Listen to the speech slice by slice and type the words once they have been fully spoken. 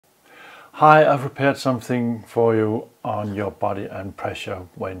Hi, I've prepared something for you on your body and pressure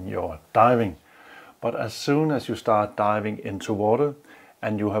when you're diving. But as soon as you start diving into water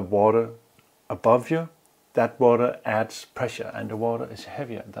and you have water above you, that water adds pressure and the water is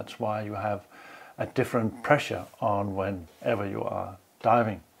heavier. That's why you have a different pressure on whenever you are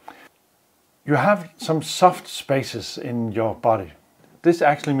diving. You have some soft spaces in your body. This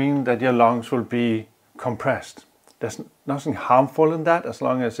actually means that your lungs will be compressed. There's nothing harmful in that as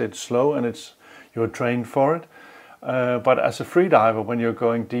long as it's slow and you're trained for it. But as a free diver, when you're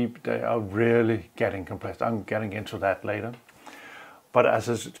going deep, they are really getting compressed. I'm getting into that later. But as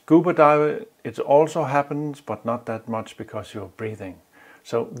a scuba diver, it also happens, but not that much because you're breathing.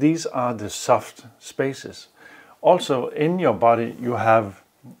 So these are the soft spaces. Also in your body, you have,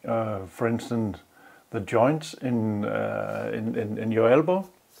 for instance, the joints in your elbow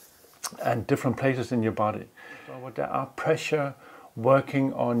and different places in your body. So there are pressure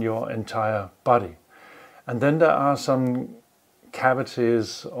working on your entire body. And then there are some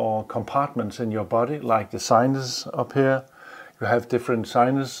cavities or compartments in your body, like the sinus up here. You have different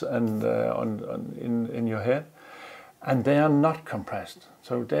sinus and in your head, and they are not compressed.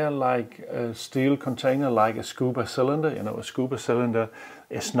 So they are like a steel container, like a scuba cylinder. You know, a scuba cylinder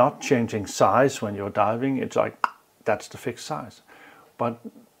is not changing size when you're diving. It's like, that's the fixed size. But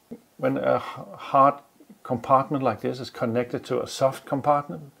when a hard compartment like this is connected to a soft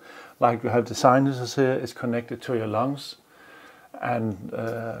compartment, like you have the sinuses here, is connected to your lungs, and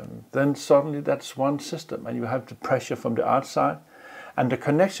then suddenly that's one system, and you have the pressure from the outside, and the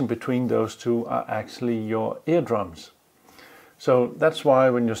connection between those two are actually your eardrums. So that's why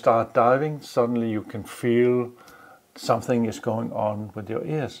when you start diving, suddenly you can feel something is going on with your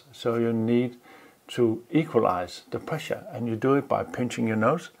ears. So you need to equalize the pressure, and you do it by pinching your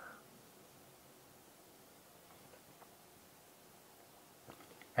nose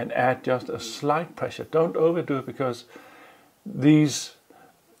and add just a slight pressure. Don't overdo it because these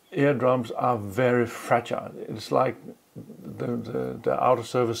eardrums are very fragile. It's like the outer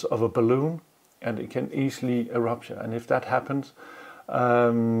surface of a balloon, and it can easily erupt. And if that happens,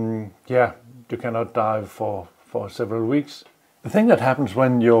 you cannot dive for several weeks. The thing that happens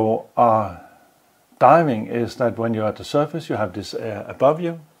when you are diving is that when you're at the surface, you have this air above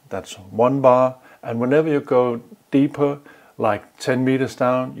you. That's 1 bar. And whenever you go deeper, like 10 meters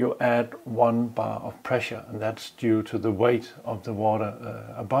down, you add 1 bar of pressure, and that's due to the weight of the water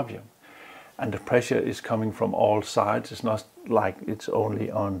above you. And the pressure is coming from all sides. It's not like it's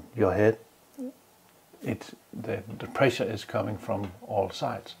only on your head. The pressure is coming from all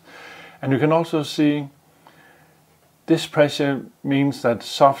sides. And you can also see this pressure means that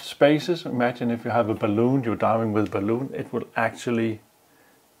soft spaces, imagine if you have a balloon, you're diving with a balloon, it will actually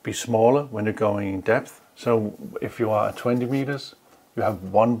be smaller when you're going in depth. So if you are at 20 meters, you have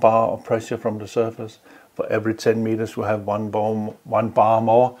 1 bar of pressure from the surface. For every 10 meters, you have 1 bar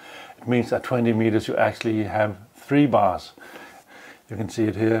more. It means at 20 meters, you actually have 3 bars. You can see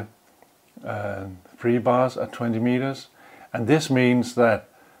it here, 3 bars at 20 meters. And this means that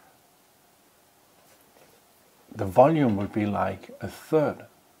the volume would be like a third.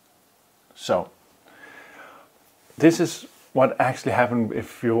 So this is what actually happens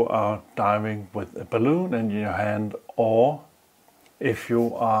if you are diving with a balloon in your hand, or if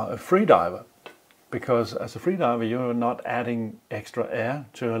you are a free diver. Because as a free diver, you're not adding extra air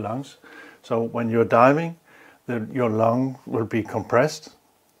to your lungs. So when you're diving, your lung will be compressed,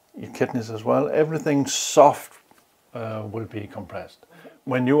 your kidneys as well. Everything soft will be compressed.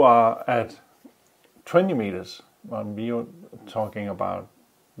 When you are at 20 meters, we are talking about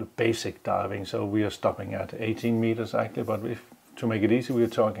the basic diving, so we are stopping at 18 meters actually, but to make it easy, we are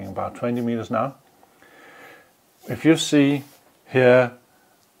talking about 20 meters now. If you see here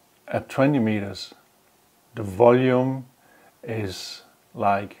at 20 meters, the volume is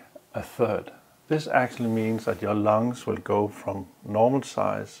like a third. This actually means that your lungs will go from normal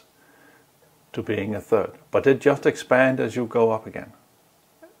size to being a third, but they just expand as you go up again.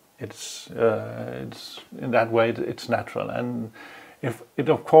 It's in that way it's natural, and if it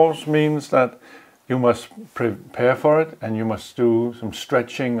of course means that you must prepare for it and you must do some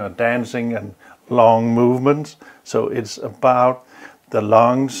stretching or dancing and long movements. So it's about the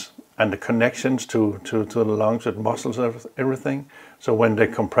lungs and the connections to the lungs with muscles and everything. So when they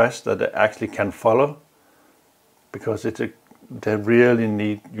compress, that they actually can follow, because you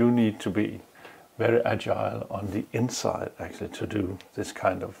need to be very agile on the inside actually to do this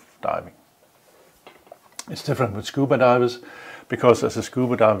kind of diving. It's different with scuba divers, because as a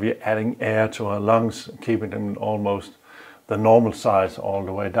scuba diver we're adding air to our lungs, keeping them almost the normal size all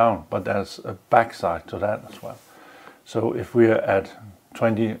the way down, but there's a backside to that as well. So if we're at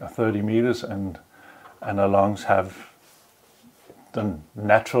 20 or 30 meters and our lungs have the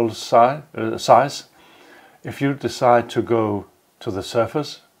natural size. If you decide to go to the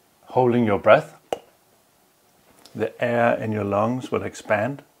surface holding your breath, the air in your lungs will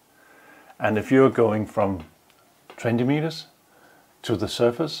expand. And if you're going from 20 meters to the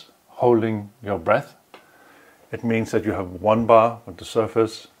surface holding your breath, it means that you have 1 bar at the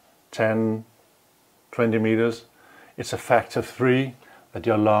surface, 10, 20 meters. It's a factor 3 that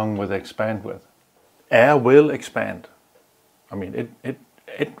your lung will expand with. Air will expand. I mean,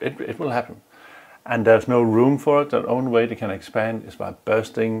 it will happen. And there's no room for it. The only way it can expand is by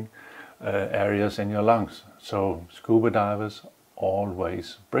bursting areas in your lungs. So scuba divers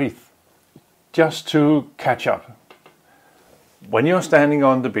always breathe. Just to catch up, when you're standing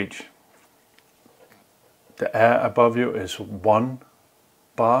on the beach, the air above you is 1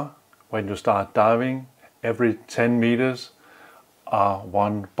 bar. When you start diving, every 10 meters are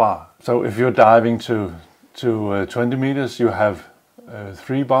 1 bar. So if you're diving to 20 meters, you have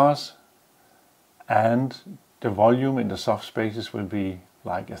 3 bars, and the volume in the soft spaces will be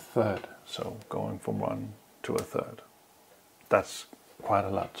like a third. So going from 1 to a third. That's quite a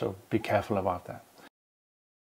lot, so be careful about that.